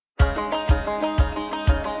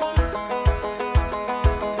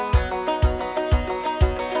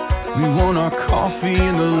We want our coffee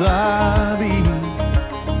in the lobby.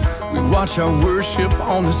 We watch our worship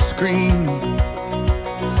on the screen.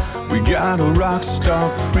 We got a rock star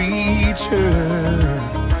preacher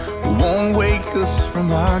who won't wake us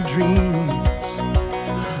from our dreams.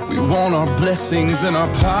 We want our blessings in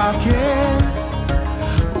our pocket.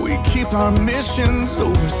 We keep our missions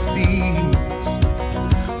overseas.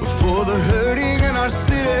 For the hurting in our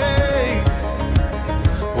city,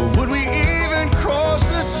 or would we even cross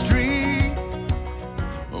the street?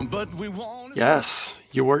 But we want. Yes,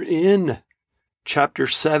 you're in chapter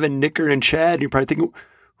 7, Nicker and Chad. You're probably thinking,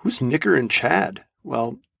 who's Nicker and Chad?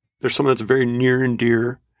 Well, there's someone that's very near and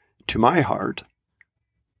dear to my heart.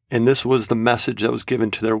 And this was the message that was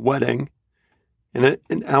given to their wedding. And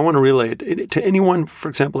I want to relay it to anyone, for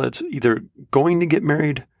example, that's either going to get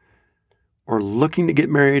married or looking to get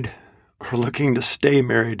married or looking to stay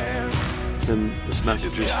married. Then this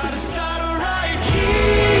message is for you.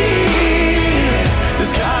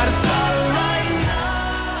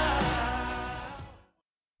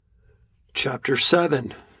 Chapter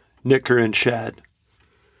 7, Nicker and Chad.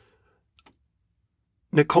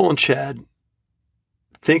 Nicole and Chad,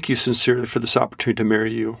 thank you sincerely for this opportunity to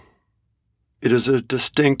marry you. It is a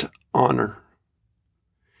distinct honor.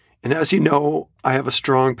 And as you know, I have a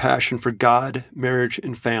strong passion for God, marriage,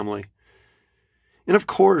 and family. And of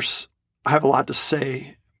course, I have a lot to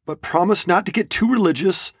say, but promise not to get too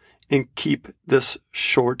religious and keep this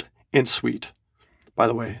short and sweet. By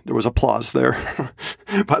the way, there was applause there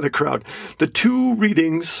by the crowd. The two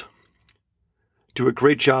readings do a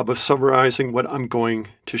great job of summarizing what I'm going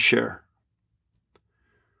to share.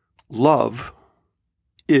 Love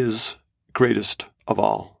is greatest of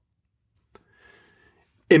all.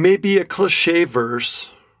 It may be a cliche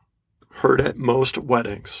verse heard at most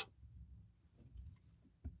weddings,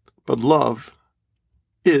 but love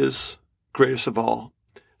is greatest of all.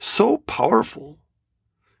 So powerful,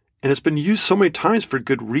 and it's been used so many times for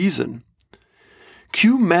good reason.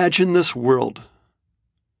 Can you imagine this world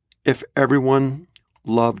if everyone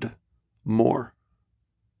loved more?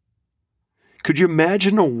 Could you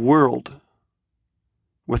imagine a world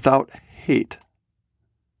without hate?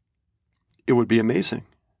 It would be amazing.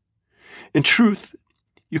 In truth,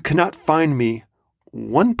 you cannot find me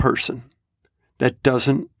one person that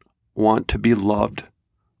doesn't want to be loved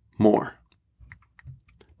more.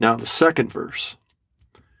 Now, the second verse.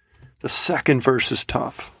 The second verse is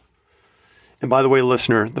tough. And by the way,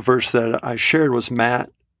 listener, the verse that I shared was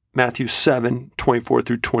Matthew 7, 24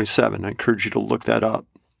 through 27. I encourage you to look that up.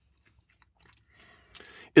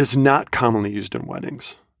 It is not commonly used in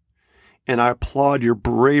weddings. And I applaud your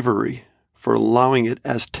bravery for allowing it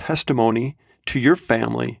as testimony to your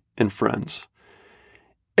family and friends.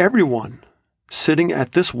 Everyone sitting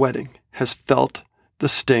at this wedding has felt the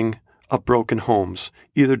sting of broken homes,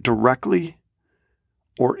 either directly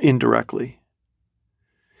or indirectly.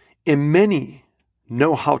 And many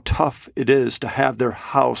know how tough it is to have their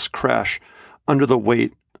house crash under the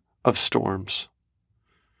weight of storms,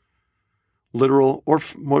 literal or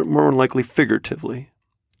more likely figuratively.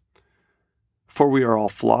 For we are all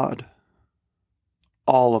flawed.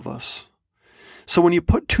 All of us. So when you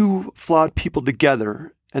put two flawed people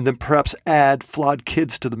together and then perhaps add flawed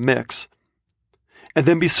kids to the mix, and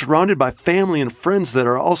then be surrounded by family and friends that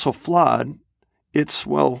are also flawed, it's,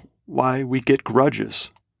 well, why we get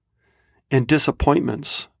grudges and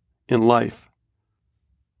disappointments in life.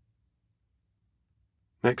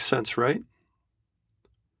 Makes sense, right?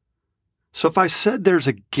 So if I said there's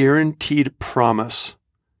a guaranteed promise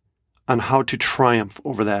on how to triumph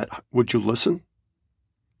over that, would you listen?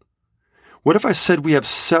 What if I said we have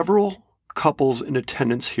several couples in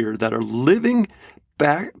attendance here that are living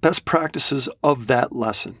best practices of that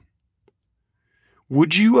lesson?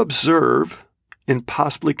 Would you observe and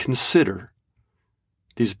possibly consider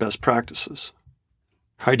these best practices?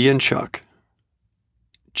 Heidi and Chuck,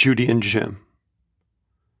 Judy and Jim,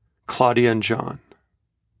 Claudia and John,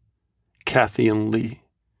 Kathy and Lee,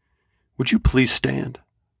 would you please stand?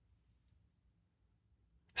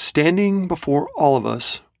 Standing before all of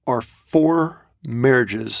us are 4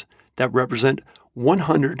 marriages that represent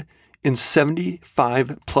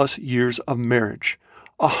 175 plus years of marriage.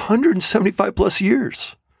 175 plus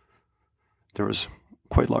years. There was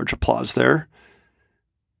quite large applause there.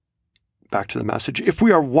 Back to the message. If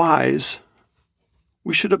we are wise,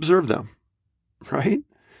 we should observe them, right?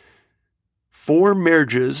 4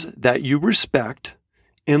 marriages that you respect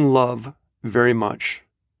and love very much.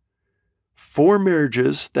 4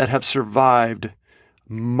 marriages that have survived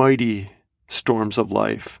mighty storms of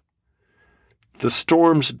life. The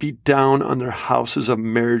storms beat down on their houses of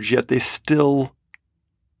marriage, yet they still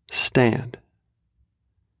stand.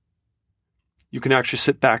 you can actually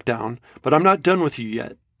sit back down, but I'm not done with you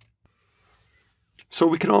yet. So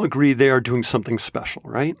we can all agree they are doing something special,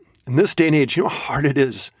 right? In this day and age, you know how hard it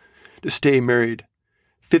is to stay married.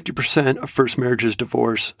 50% of first marriages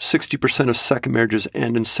divorce, 60% of second marriages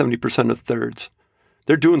end, and 70% of thirds.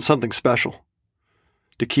 They're doing something special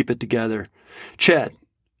to keep it together. Chad,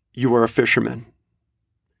 you are a fisherman.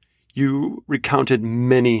 You recounted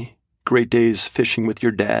many great days fishing with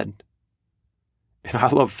your dad. And I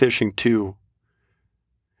love fishing too.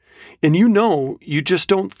 And you just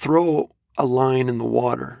don't throw a line in the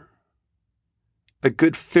water. A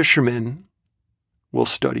good fisherman will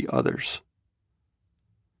study others.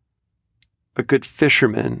 A good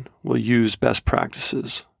fisherman will use best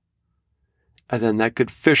practices. And then that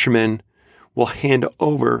good fisherman will hand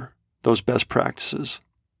over those best practices.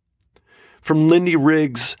 From Lindy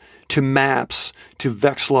rigs to maps to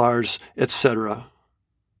Vexilars, etc.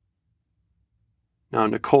 Now,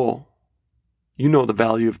 Nicole, you know the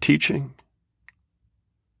value of teaching.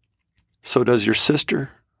 So does your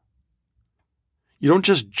sister. You don't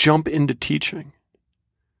just jump into teaching.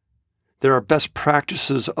 There are best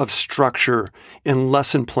practices of structure and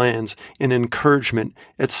lesson plans and encouragement,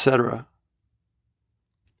 etc.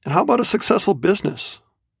 And how about a successful business?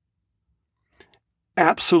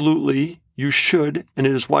 Absolutely, you should, and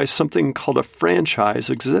it is why something called a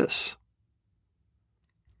franchise exists.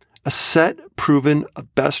 A set proven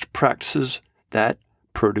of best practices that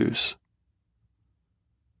produce.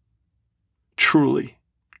 Truly,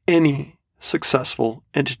 any successful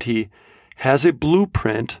entity has a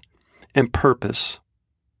blueprint and purpose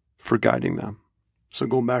for guiding them. So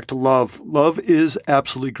going back to love. Love is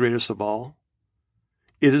absolutely greatest of all.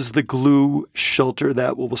 It is the glue shelter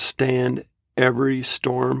that will withstand every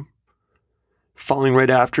storm. Following right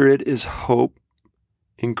after it is hope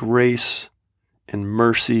and grace and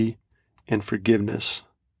mercy and forgiveness.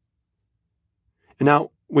 And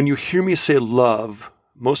now, when you hear me say love,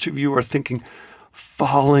 most of you are thinking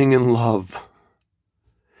falling in love.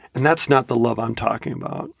 And that's not the love I'm talking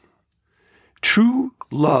about. True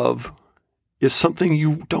love is something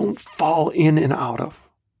you don't fall in and out of.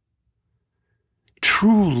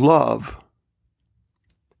 True love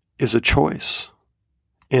is a choice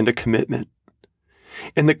and a commitment.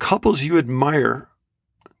 And the couples you admire,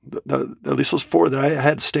 at least those 4 that I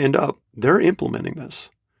had stand up, they're implementing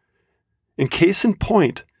this. In case in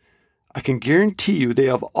point, I can guarantee you they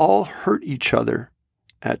have all hurt each other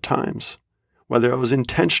at times, whether it was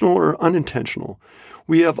intentional or unintentional.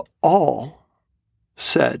 We have all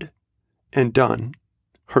said and done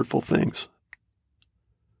hurtful things.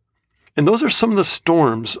 And those are some of the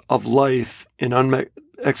storms of life and unmet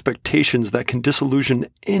expectations that can disillusion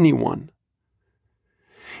anyone.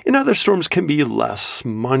 And other storms can be less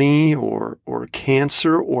money or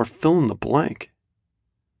cancer or fill in the blank.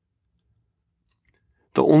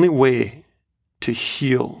 The only way to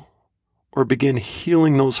heal or begin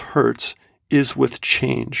healing those hurts is with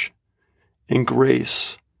change and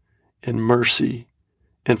grace and mercy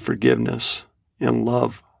and forgiveness and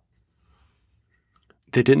love.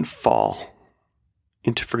 They didn't fall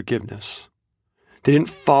into forgiveness. They didn't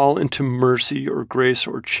fall into mercy or grace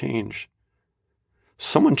or change.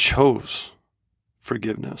 Someone chose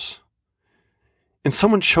forgiveness. And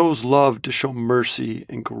someone chose love to show mercy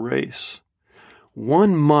and grace.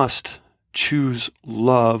 One must choose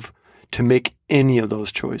love to make any of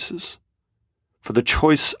those choices. For the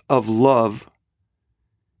choice of love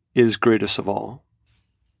is greatest of all.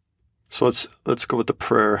 So let's go with the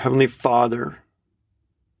prayer. Heavenly Father,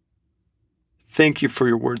 thank you for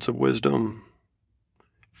your words of wisdom.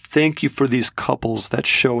 Thank you for these couples that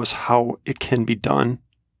show us how it can be done.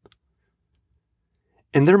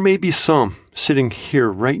 And there may be some sitting here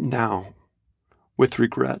right now with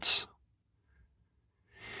regrets.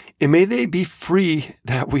 And may they be free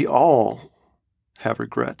that we all have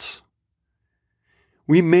regrets.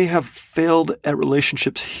 We may have failed at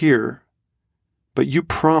relationships here, but you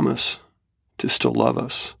promise to still love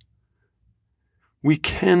us. We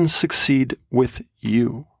can succeed with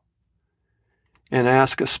you. And I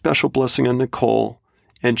ask a special blessing on Nicole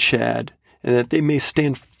and Chad, and that they may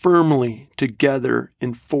stand firmly together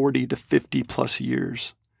in 40 to 50 plus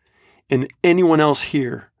years. And anyone else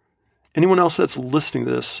here, anyone else that's listening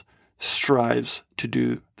to this, strives to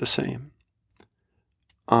do the same.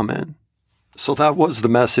 Amen. So that was the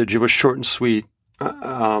message. It was short and sweet.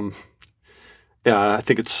 I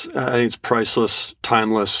think it's priceless,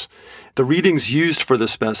 timeless. The readings used for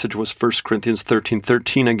this message was 1 Corinthians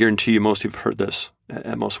 13:13. I guarantee you most of you have heard this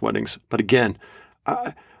at most weddings. But again,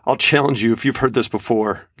 I'll challenge you if you've heard this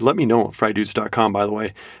before. Let me know at frydudes.com, by the way.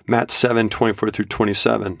 Matt 7:24 through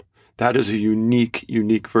 27. That is a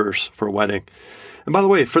unique verse for a wedding. And by the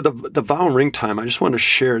way, for the vow and ring time, I just want to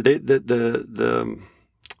share the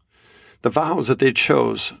vows that they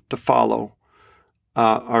chose to follow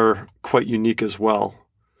are quite unique as well.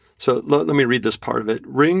 So let me read this part of it.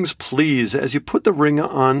 Rings, please, as you put the ring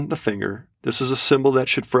on the finger, this is a symbol that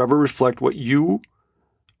should forever reflect what you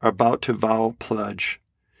are about to vow pledge.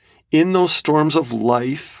 In those storms of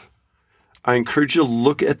life, I encourage you to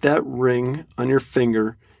look at that ring on your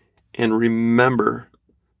finger and remember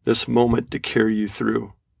this moment to carry you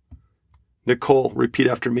through. Nicole, repeat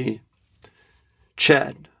after me.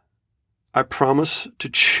 Chad, I promise to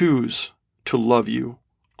choose to love you,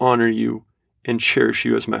 honor you, and cherish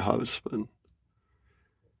you as my husband.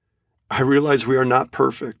 I realize we are not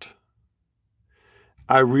perfect.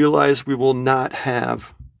 I realize we will not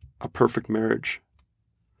have a perfect marriage.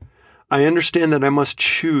 I understand that I must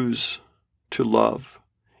choose to love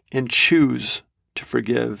and choose to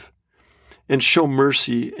forgive and show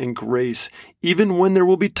mercy and grace, even when there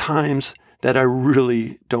will be times that I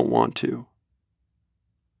really don't want to.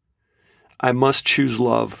 I must choose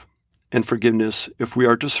love and forgiveness if we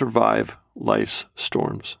are to survive life's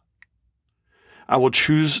storms. I will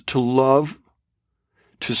choose to love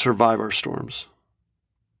to survive our storms.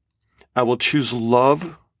 I will choose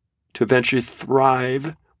love to eventually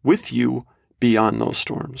thrive with you beyond those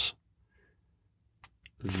storms.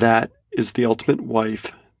 That is the ultimate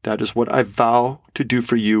wife. That is what I vow to do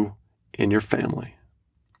for you and your family.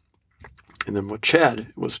 And then what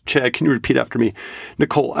Chad, can you repeat after me?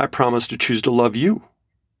 Nicole, I promise to choose to love you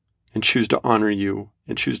and choose to honor you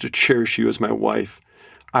and choose to cherish you as my wife.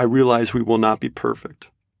 I realize we will not be perfect.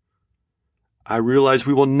 I realize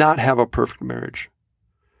we will not have a perfect marriage.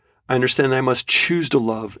 I understand that I must choose to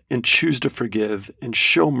love and choose to forgive and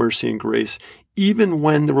show mercy and grace, even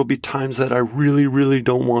when there will be times that I really, really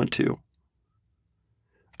don't want to.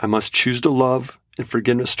 I must choose to love and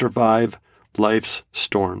forgiveness to survive life's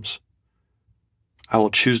storms. I will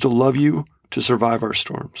choose to love you to survive our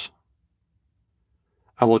storms.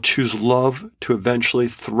 I will choose love to eventually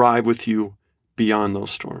thrive with you beyond those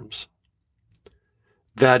storms.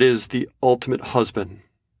 That is the ultimate husband,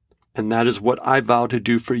 and that is what I vow to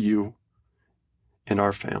do for you and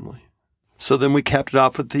our family. So then we capped it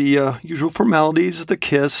off with the usual formalities, the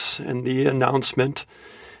kiss and the announcement,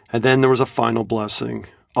 and then there was a final blessing.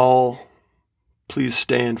 All, please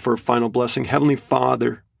stand for a final blessing. Heavenly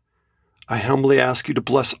Father, I humbly ask you to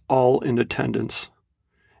bless all in attendance.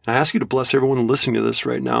 And I ask you to bless everyone listening to this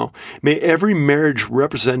right now. May every marriage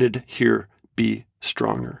represented here be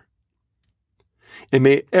stronger. And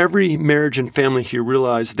may every marriage and family here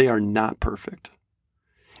realize they are not perfect.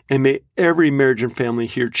 And may every marriage and family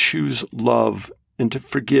here choose love and to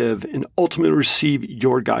forgive and ultimately receive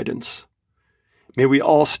your guidance. May we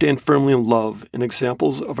all stand firmly in love and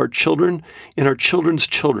examples of our children and our children's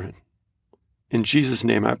children. In Jesus'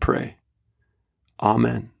 name I pray.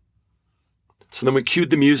 Amen. So then we cued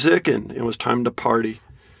the music and it was time to party.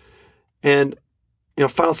 And,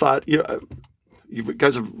 final thought, you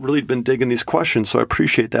guys have really been digging these questions, so I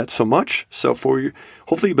appreciate that so much. So hopefully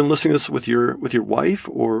you've been listening to this with your wife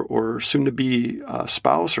or soon to be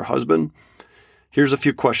spouse or husband. Here's a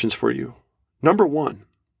few questions for you. Number 1,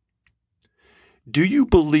 do you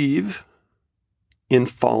believe in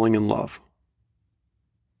falling in love?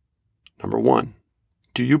 Number 1,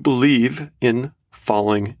 do you believe in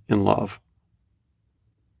falling in love?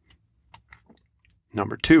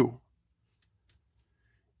 Number 2,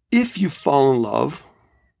 if you fall in love,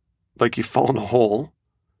 like you fall in a hole,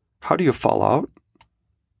 how do you fall out?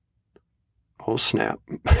 Oh, snap.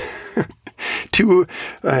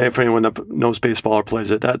 For anyone that knows baseball or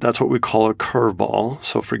plays it, that's what we call a curveball.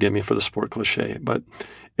 So forgive me for the sport cliche, but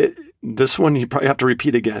this one you probably have to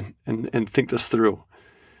repeat again and think this through.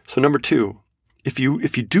 So number 2, if you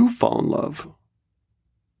do fall in love,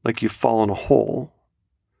 like you fall in a hole,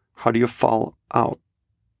 how do you fall out?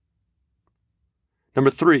 Number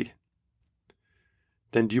 3,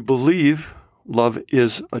 then do you believe love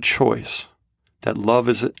is a choice? That love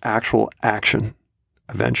is an actual action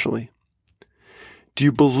eventually? Do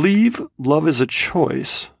you believe love is a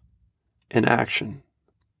choice in action?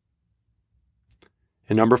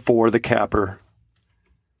 And number 4, the capper.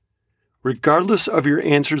 Regardless of your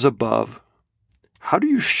answers above, how do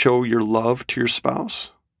you show your love to your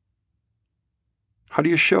spouse? How do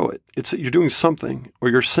you show it? It's that you're doing something, or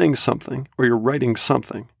you're saying something, or you're writing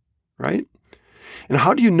something, right? And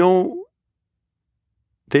how do you know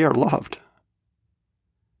they are loved?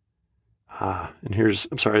 This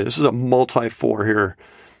is a multi-4 here.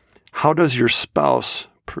 How does your spouse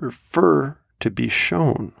prefer to be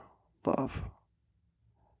shown love?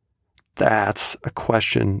 that's a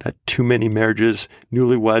question that too many marriages,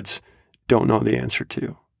 newlyweds, don't know the answer to.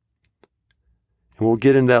 And we'll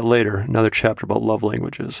get into that later, another chapter about love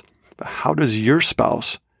languages. But how does your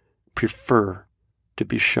spouse prefer to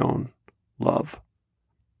be shown love?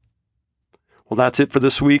 Well, that's it for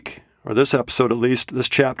this week, or this episode at least, this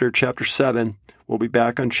chapter, chapter 7. We'll be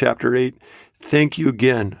back on chapter 8. Thank you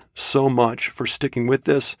again so much for sticking with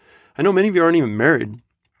this. I know many of you aren't even married,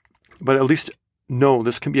 but at least know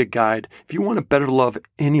this can be a guide. If you want to better love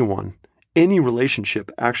anyone, any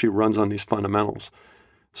relationship actually runs on these fundamentals.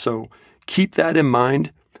 So keep that in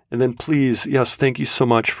mind. And then please, yes, thank you so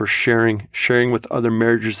much for sharing with other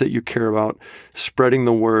marriages that you care about, spreading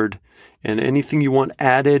the word. And anything you want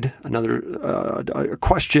added, another a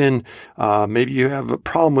question, maybe you have a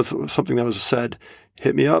problem with something that was said,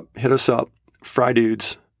 hit us up,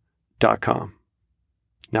 frydudes.com.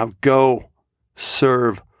 Now go,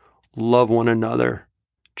 serve, love one another,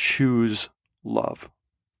 choose love.